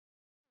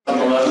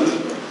11.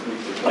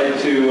 I'd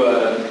like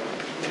to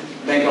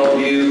thank all of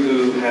you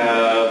who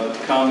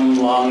have come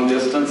long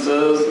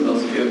distances, and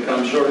those of you who have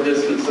come short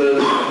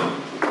distances.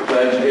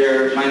 Glad you're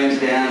here. My name is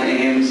Dan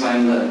Ames.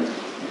 I'm the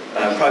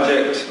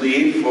project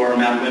lead for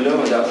MapWindow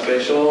and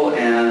Spatial,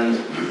 and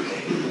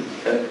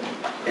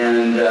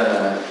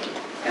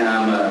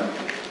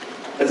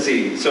let's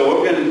see. So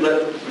what we're going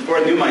to before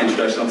I do my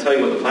introduction, I'll tell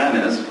you what the plan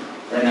is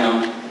right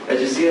now. As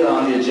you see it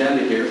on the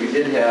agenda here, we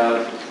did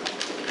have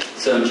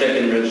some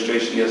check-in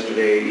registration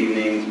yesterday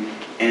evening,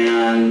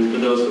 and for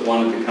those that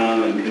wanted to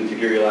come and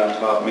configure your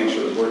laptop, make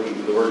sure it was working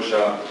for the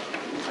workshop,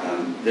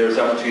 there was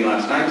opportunity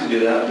last night to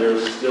do that.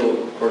 There's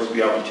still, of course,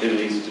 be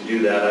opportunities to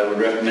do that. I would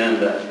recommend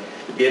that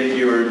if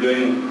you're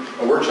doing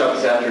a workshop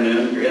this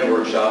afternoon, you're in a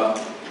workshop,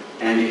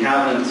 and you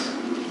haven't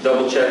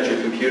double-checked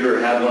your computer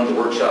or had one of the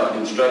workshop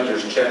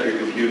instructors check your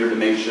computer to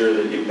make sure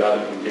that you've got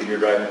it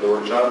configured right for the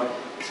workshop,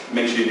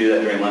 make sure you do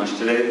that during lunch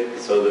today,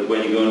 so that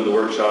when you go into the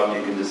workshop,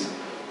 you can just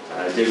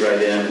dig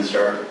right in and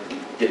start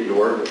getting to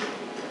work.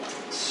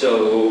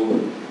 So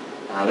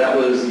that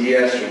was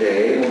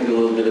yesterday. We'll do a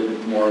little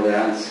bit more of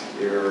that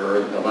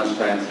here at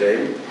lunchtime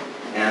today.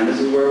 And this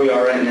is where we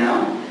are right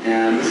now.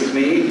 And this is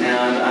me,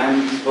 and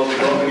I'm supposed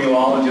to welcome you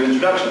all and do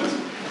introductions.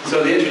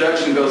 So the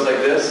introduction goes like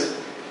this.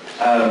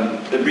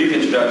 The brief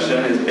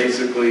introduction is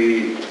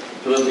basically,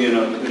 for those of you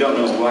who don't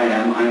know who I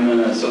am, I'm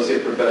an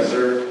associate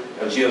professor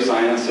of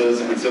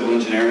geosciences and civil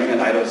engineering at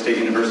Idaho State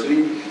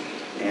University.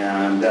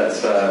 And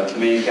that's the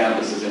main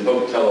campus is in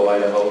Pocatello,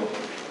 Idaho.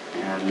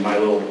 And my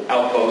little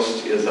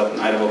outpost is up in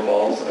Idaho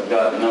Falls. I've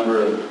got a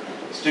number of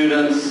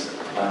students,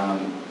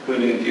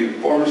 including a few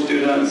former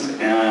students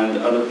and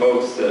other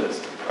folks that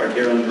are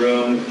here in the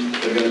room.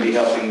 They're going to be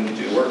helping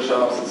do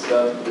workshops and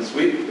stuff this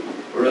week.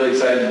 We're really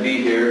excited to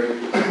be here,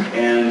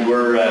 and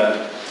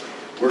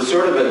we're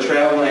sort of a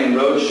traveling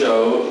road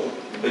show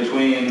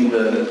between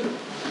the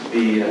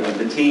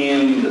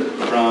team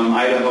from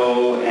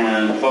Idaho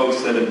and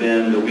folks that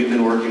we've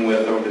been working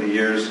with over the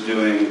years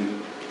doing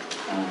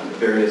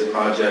various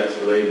projects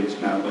related to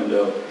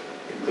MapWindow,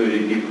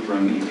 including people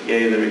from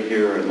EPA that are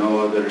here, or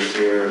NOAA that are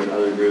here, and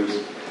other groups.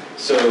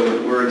 So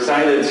we're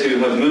excited to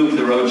have moved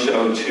the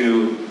roadshow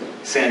to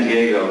San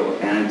Diego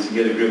and to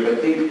get a group. I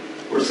think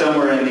we're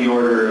somewhere in the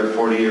order of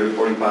 40 or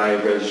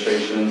 45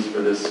 registrations for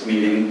this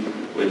meeting,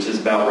 which is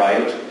about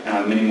right.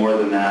 Many more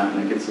than that,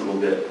 and it gets a little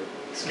bit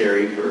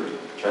scary for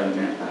trying to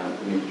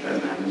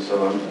manage.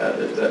 So I'm glad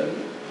that the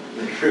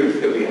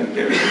group that we have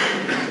here.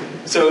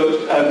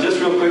 So just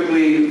real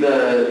quickly,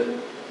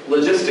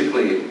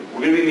 logistically,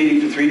 we're going to be meeting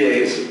for 3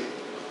 days.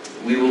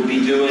 We will be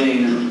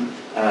doing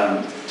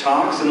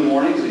talks in the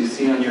mornings, as you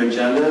see on your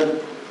agenda,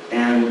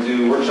 and we'll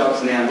do workshops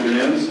in the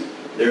afternoons.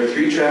 There are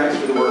 3 tracks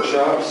for the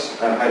workshops: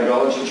 a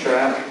hydrology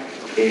track,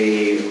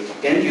 a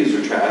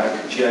end-user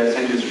track, GIS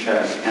end-user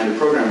track, and a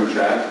programmer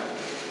track.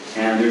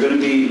 And they're going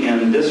to be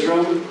in this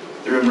room,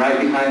 the room right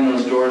behind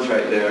those doors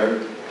right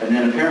there, and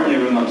then apparently a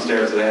room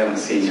upstairs that I haven't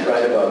seen yet. It's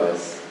right above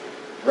us.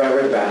 Right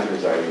where the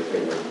bathrooms are, you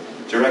think.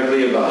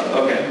 Directly above,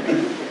 okay.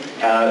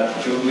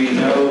 Do we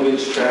know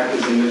which track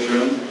is in which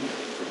room?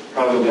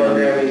 Probably. The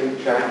programming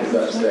track is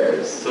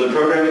upstairs. So the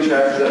programming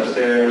track is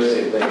upstairs.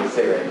 They can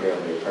say right here on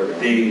the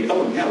program.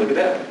 Oh, yeah, look at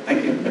that.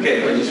 Thank you.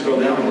 Okay, let me scroll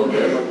down a little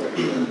bit.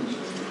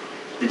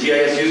 The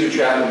GIS user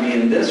track would be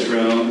in this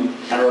room,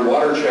 and our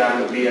water track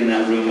would be in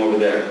that room over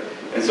there.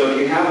 And so if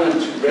you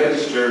haven't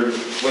registered,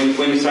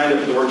 when you signed up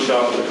for the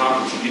workshop or the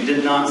conference, if you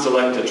did not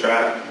select a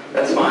track,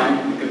 that's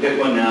fine. You can pick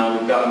one now.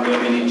 We've got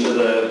room in each of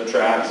the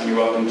tracks, and you're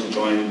welcome to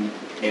join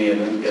any of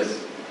them.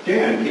 Yes?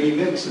 Dan, can you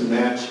mix and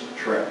match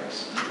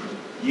tracks?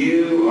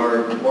 You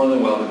are more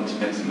than welcome to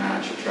mix and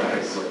match your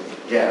tracks.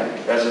 Yeah,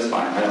 that's just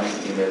fine. I don't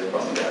think there's a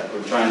problem with that.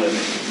 We're trying to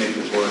make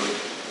this work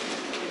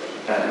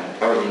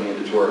however we need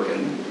it to work,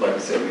 and like I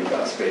said, we've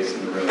got space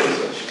in the room,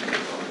 so it should be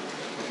fun.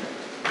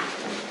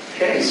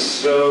 Okay,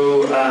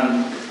 so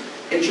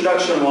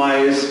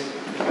introduction-wise,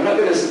 I'm not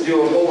going to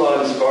do a whole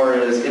lot as far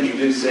as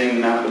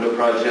introducing the MapWindow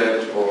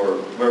project or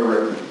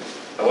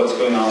what's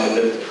going on with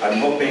it. I'm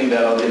hoping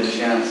that I'll get a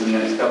chance in the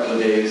next couple of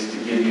days to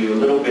give you a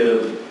little bit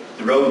of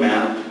the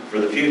roadmap for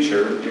the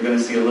future. You're going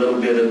to see a little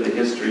bit of the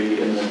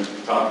history in the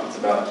talk that's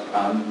about to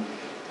come,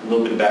 a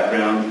little bit of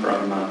background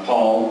from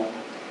Paul.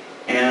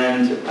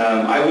 And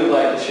I would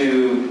like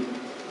to,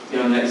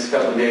 the next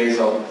couple of days,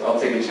 I'll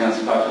take a chance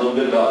to talk a little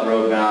bit about the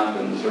roadmap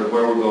and sort of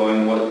where we're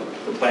going, what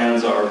the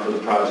plans are for the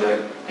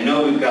project. I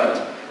know we've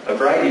got a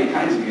variety of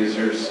kinds of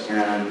users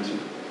and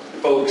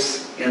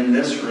folks in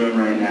this room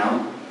right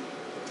now.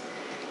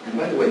 And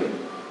by the way,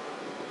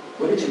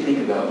 what did you think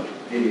about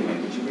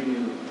videoing? Did you bring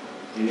your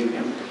video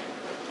camera?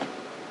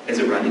 Is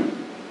it running?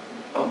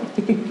 Oh.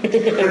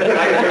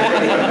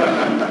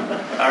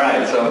 All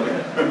right, so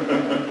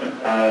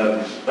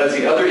let's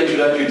see, other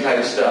introductory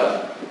type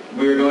stuff.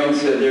 They're going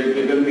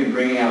to be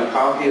bringing out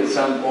coffee at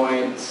some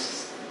point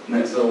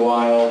next little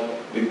while.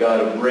 We've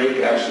got a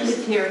break actually.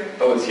 It's here.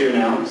 Oh, it's here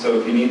now. So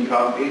if you need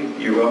coffee,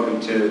 you're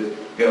welcome to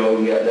go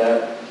and get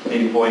that at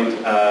any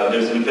point.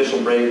 There's an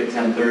official break at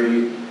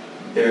 10:30.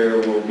 There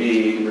will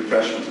be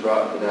refreshments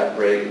brought for that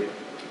break.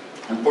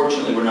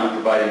 Unfortunately, we're not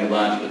providing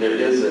lunch, but there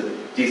is a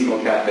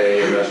decent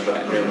cafe and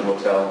restaurant here in the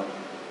hotel.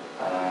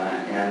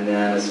 And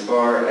then as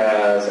far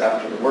as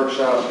after the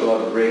workshops, we'll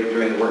have a break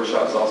during the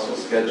workshops, also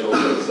scheduled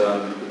with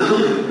some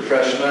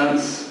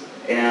refreshments.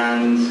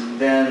 And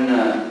then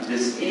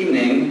this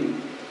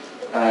evening,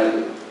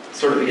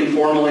 sort of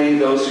informally,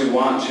 those who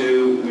want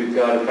to, we've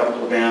got a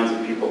couple of vans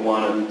if people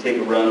want to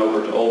take a run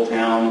over to Old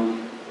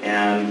Town,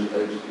 and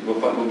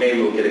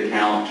maybe we'll get a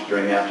count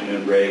during the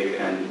afternoon break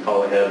and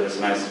call ahead. There's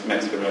a nice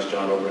Mexican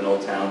restaurant over in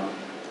Old Town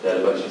that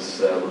a bunch of us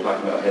we're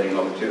talking about heading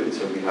over to,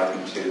 so we'll be happy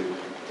to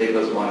take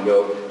those who want to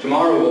go.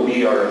 Tomorrow will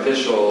be our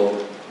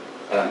official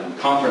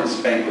conference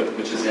banquet,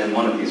 which is in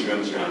one of these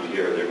rooms around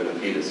here. They're going to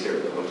feed us here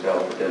at the hotel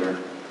for dinner.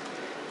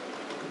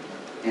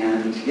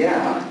 And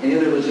yeah, any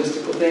other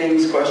logistical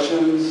things,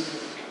 questions?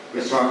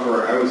 The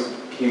software,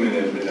 came in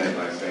at midnight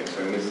last night,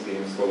 so I missed the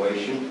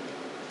installation.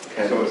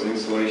 Okay. So is the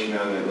installation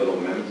on that little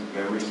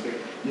memory stick?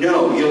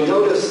 No, you'll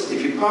notice,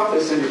 if you pop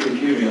this in your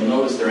computer, you'll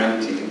notice they're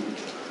empty.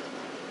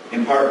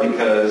 In part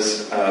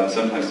because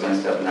sometimes it's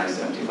nice to have a nice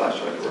empty flash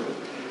drive to work with.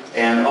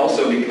 And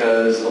also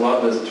because a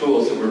lot of the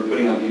tools that we're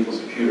putting on people's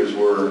computers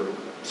were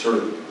sort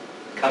of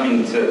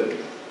coming to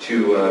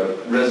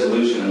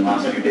resolution in the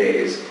last few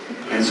days.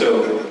 And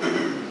so,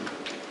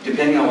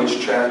 depending on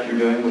which track you're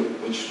doing,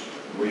 which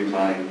were you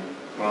buying?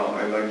 Well,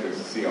 I'd like to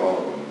see all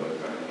of them, but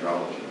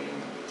hydrology.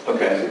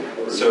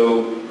 Okay,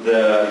 so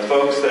the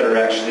folks that are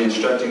actually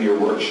instructing your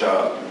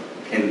workshop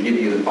can give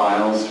you the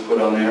files to put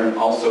on there.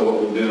 Also,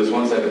 what we'll do is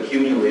once I've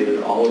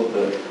accumulated all of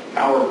the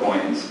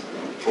PowerPoints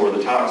for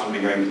the talks we'll be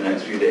hearing for the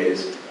next few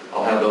days,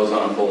 I'll have those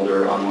on a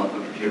folder on the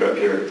computer up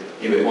here.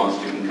 Anybody wants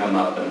to can come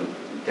up and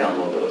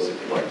download those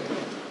if you'd like to.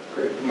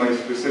 Great. My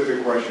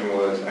specific question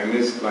was, I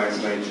missed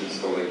last night's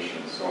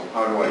installation, so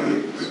how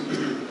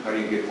do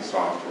you get the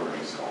software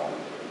installed?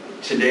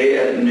 Today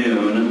at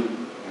noon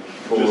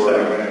for... Just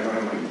that, I don't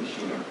have my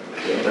machine up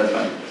there. Yeah, that's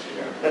fine.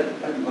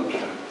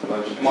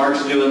 Lunch.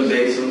 Mark's doing the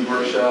Basins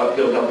workshop.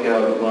 He'll help you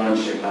out at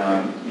lunch.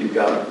 You've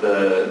got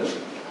the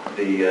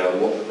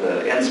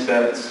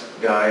Inspect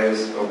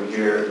guys over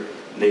here.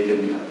 They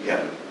can,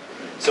 yeah.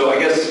 So I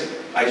guess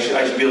I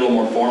should be a little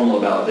more formal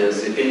about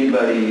this. If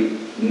anybody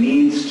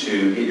needs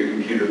to get your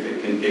computer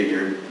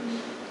configured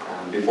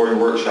before your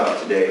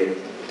workshop today,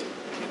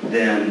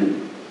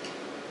 then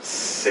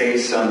say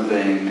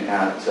something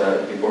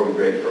before we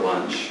break for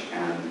lunch,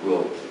 and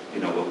we'll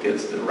get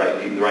the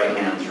right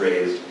hands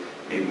raised.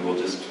 Maybe we'll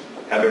just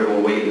have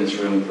everyone wait in this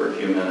room for a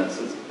few minutes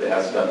as they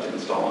have stuff to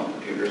install on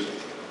computers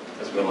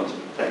as well.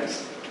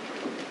 Thanks.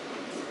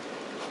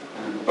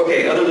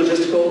 Okay, other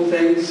logistical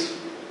things,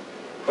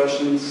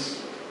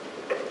 questions,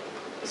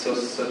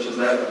 such as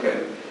that.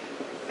 Okay.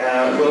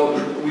 Well,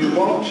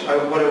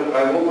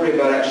 I won't worry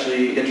about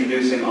actually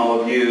introducing all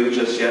of you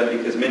just yet,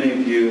 because many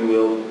of you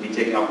will be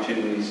taking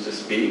opportunities to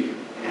speak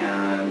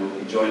and will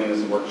be joining us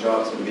in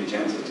workshops and will get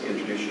chances to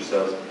introduce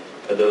yourselves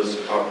at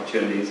those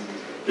opportunities.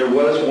 There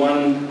was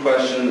one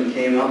question that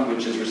came up,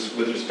 which is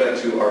with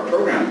respect to our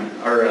program,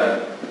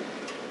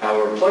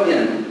 our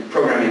plug-in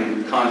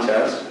programming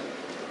contest.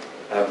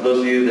 For those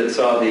of you that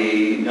saw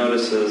the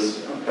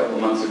notices a couple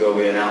of months ago,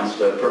 we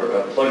announced a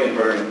plug-in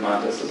programming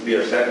contest. This will be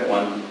our second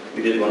one.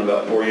 We did one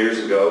about 4 years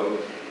ago.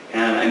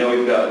 And I know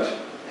we've got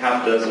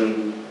half a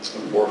dozen,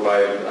 4 or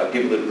 5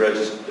 people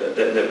that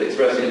have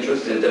expressed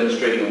interest in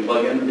demonstrating a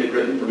plug-in they've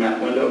written for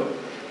MapWindow.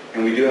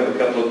 And we do have a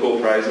couple of cool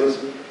prizes.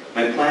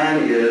 My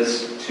plan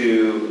is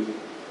to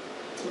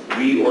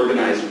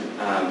reorganize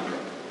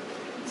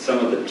some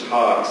of the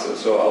talks.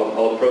 So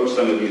I'll approach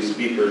some of you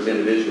speakers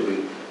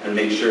individually and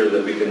make sure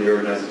that we can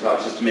reorganize the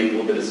talks just to make a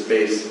little bit of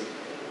space.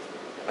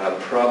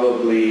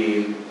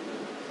 Probably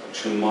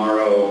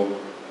tomorrow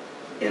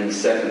in the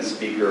second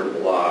speaker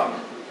block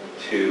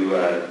to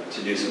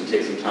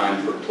take some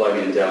time for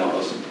plug-in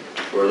demos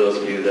for those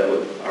of you that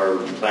are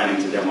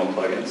planning to demo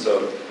plugins.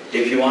 So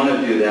if you want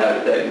to do that,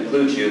 if that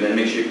includes you, then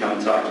make sure you come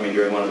and talk to me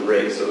during one of the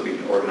breaks so that we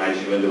can organize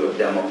you into a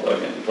demo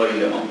plugin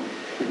demo.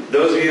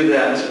 Those of you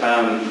that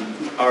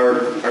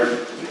are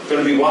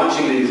going to be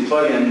watching these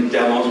plugin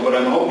demos, what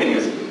I'm hoping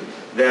is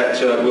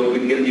that we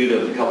can get you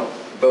to help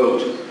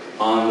vote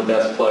on the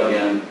best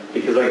plugin,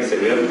 because like I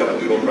said, we have a couple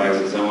of cool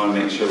prizes, and I want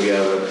to make sure we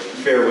have a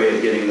fair way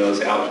of getting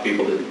those out to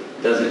people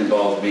that doesn't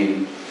involve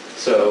me.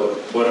 So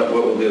what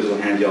we'll do is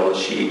we'll hand you all a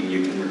sheet, and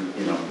you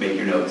can make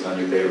your notes on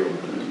your favorite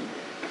one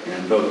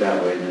and vote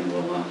that way, and then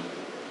we'll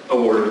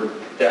award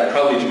that.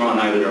 Probably tomorrow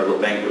night at our little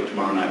banquet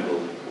tomorrow night,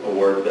 we'll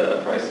award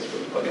the prizes for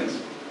the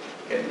plugins.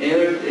 Okay.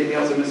 Anything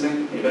else I'm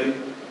missing? Anybody?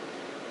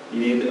 You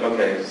need?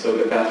 Okay. So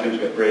we've got bathrooms,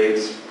 we've got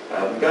breaks.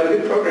 We've got a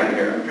good program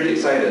here. I'm pretty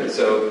excited.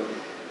 So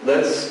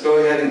let's go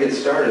ahead and get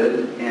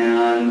started.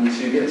 And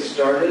to get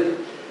started,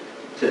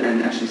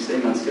 and actually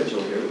staying on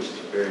schedule here, which is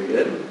very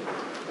good.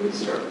 We can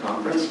start the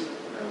conference.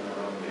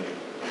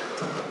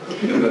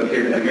 Move up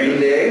here to the Green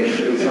Day.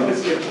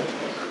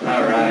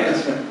 All right.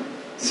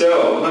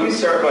 So let me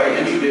start by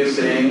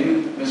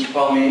introducing Mr.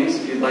 Paul Ames.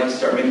 If you'd like to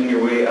start making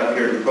your way up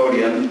here to the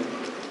podium.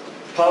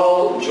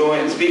 Paul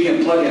joined, speaking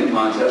of plug-in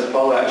contest,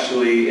 Paul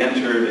actually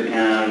entered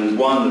and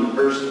won the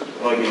first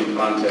plug-in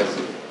contest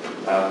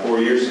 4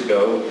 years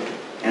ago,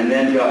 and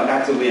then got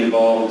actively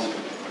involved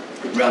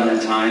around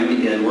that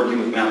time in working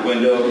with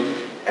MapWindow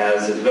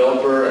as a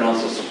developer and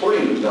also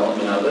supporting the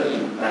development of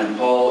it. And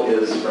Paul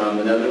is from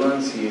the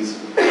Netherlands.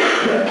 He's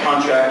a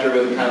contractor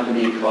with a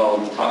company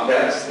called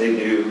TopX. They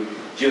do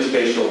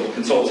geospatial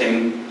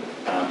consulting,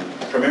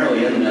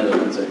 primarily in the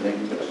Netherlands, I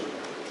think.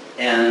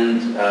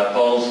 And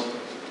Paul's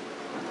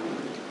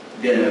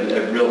been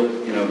a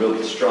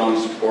real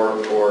strong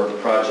support for the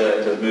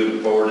project, has moved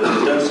it forward, and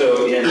has done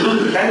so in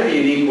kind of a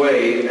unique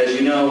way. As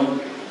you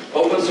know,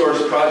 open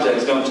source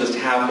projects don't just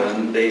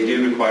happen. They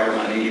do require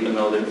money, even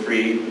though they're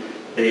free.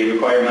 They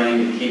require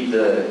money to keep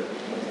the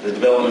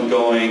development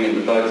going and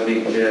the bugs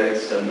being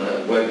fixed and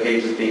the web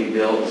pages being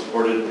built and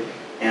supported.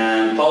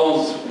 And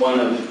Paul's one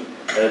of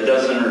a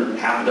dozen or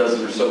half a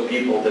dozen or so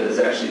people that has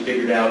actually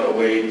figured out a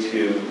way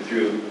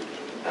to,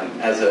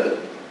 as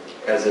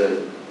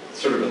a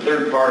sort of a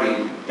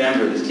third-party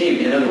member of this team,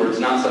 in other words,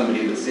 not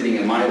somebody that's sitting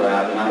in my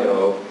lab in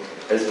IO,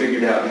 has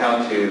figured out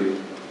how to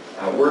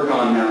work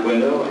on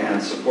MapWindow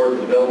and support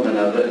the development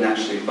of it and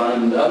actually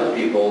fund other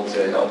people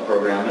to help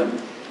program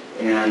it.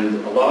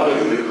 And a lot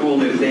of the cool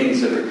new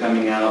things that are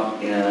coming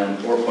out in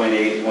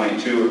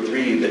 4.8.2 or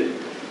 3 that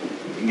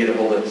you can get a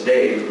hold of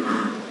today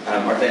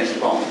are thanks to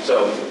Paul.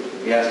 So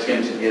we asked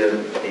him to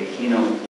give a keynote